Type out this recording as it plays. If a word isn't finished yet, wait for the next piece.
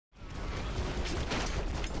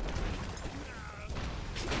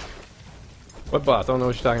What boss? I don't know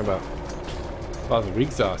what you're talking about. Boss is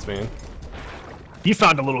weak sauce, man. You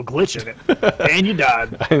found a little glitch in it, and you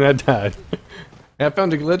died. And I died. I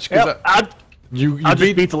found a glitch because I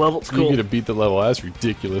just beat the level. It's cool. You get to beat the level. That's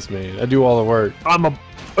ridiculous, man. I do all the work.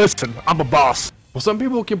 Listen, I'm a boss. Well, some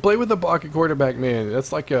people can play with the pocket quarterback, man.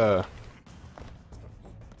 That's like a...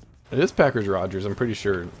 It is Packers Rogers, I'm pretty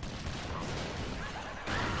sure.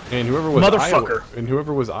 And whoever was Motherfucker. Iowa, and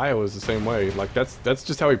whoever was Iowa is the same way. Like that's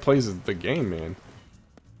just how he plays the game, man.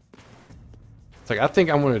 It's like I think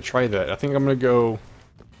I'm gonna try that. I think I'm gonna go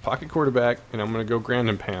pocket quarterback and I'm gonna go ground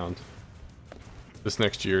and pound this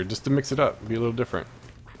next year just to mix it up, be a little different.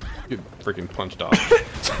 Get freaking punched off.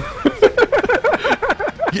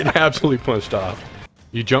 Get absolutely punched off.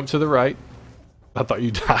 You jump to the right. I thought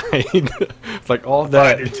you died. It's like all of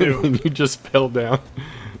that, I did too. and you just fell down.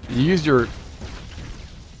 You used your...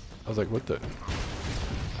 I was like, what the...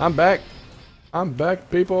 I'm back. I'm back,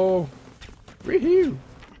 people. Wee-hoo.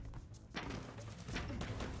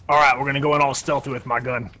 Alright, we're gonna go in all stealthy with my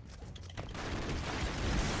gun.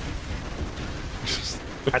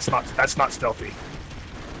 That's not stealthy.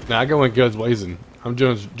 Nah, I go in guns blazing. I'm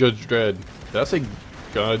Judge Dredd. Did I say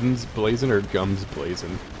guns blazing or gums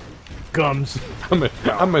blazing? Gums.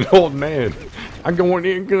 I'm an old man. I'm going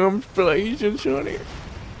in gums blazing, sonny.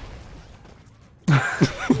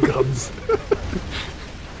 Gums.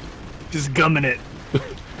 Just gumming it.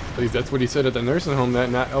 At least that's what he said at the nursing home that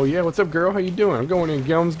night. Oh yeah, what's up, girl? How you doing? I'm going in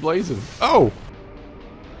gums blazing. Oh.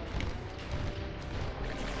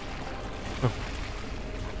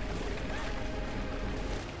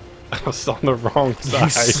 I was on the wrong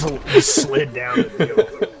side. You slid down the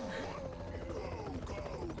field.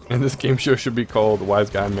 And this game show should be called Wise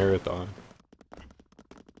Guy Marathon.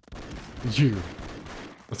 You.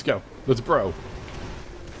 Let's go. Let's bro.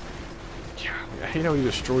 Yeah, I hate how he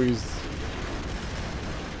destroys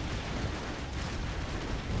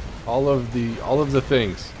all of the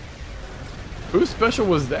things. Whose special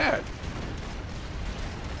was that?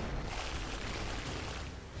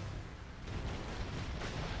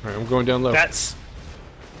 Alright, I'm going down low. That's...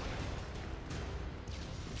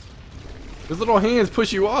 His little hands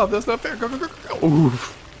push you off. That's not fair. Go, go, go, go.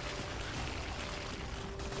 Oof.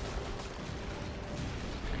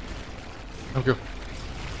 Okay.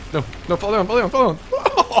 No, no, fall down, fall down, fall down.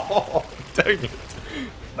 Oh, dang it.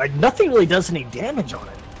 Like, nothing really does any damage on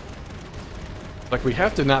it. Like, we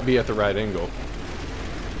have to not be at the right angle.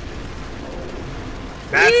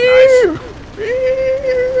 That's nice.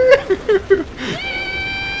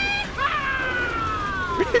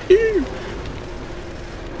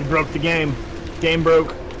 You broke the game. Game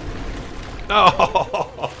broke.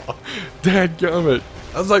 Oh, dadgummit.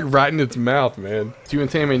 I was like right in its mouth, man. It's you and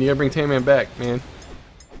Tan-Man. You gotta bring Tan-Man back, man.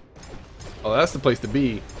 Oh, that's the place to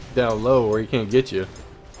be. Down low where he can't get you.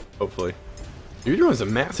 Hopefully. You're doing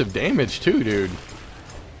some massive damage too, dude.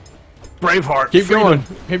 Braveheart. Keep freedom. going.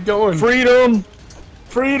 Keep going. Freedom.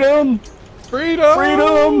 Freedom. Freedom.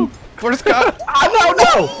 Freedom. Where's Scott?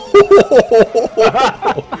 Oh,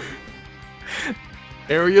 no.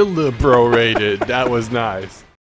 Area liberated. That was nice.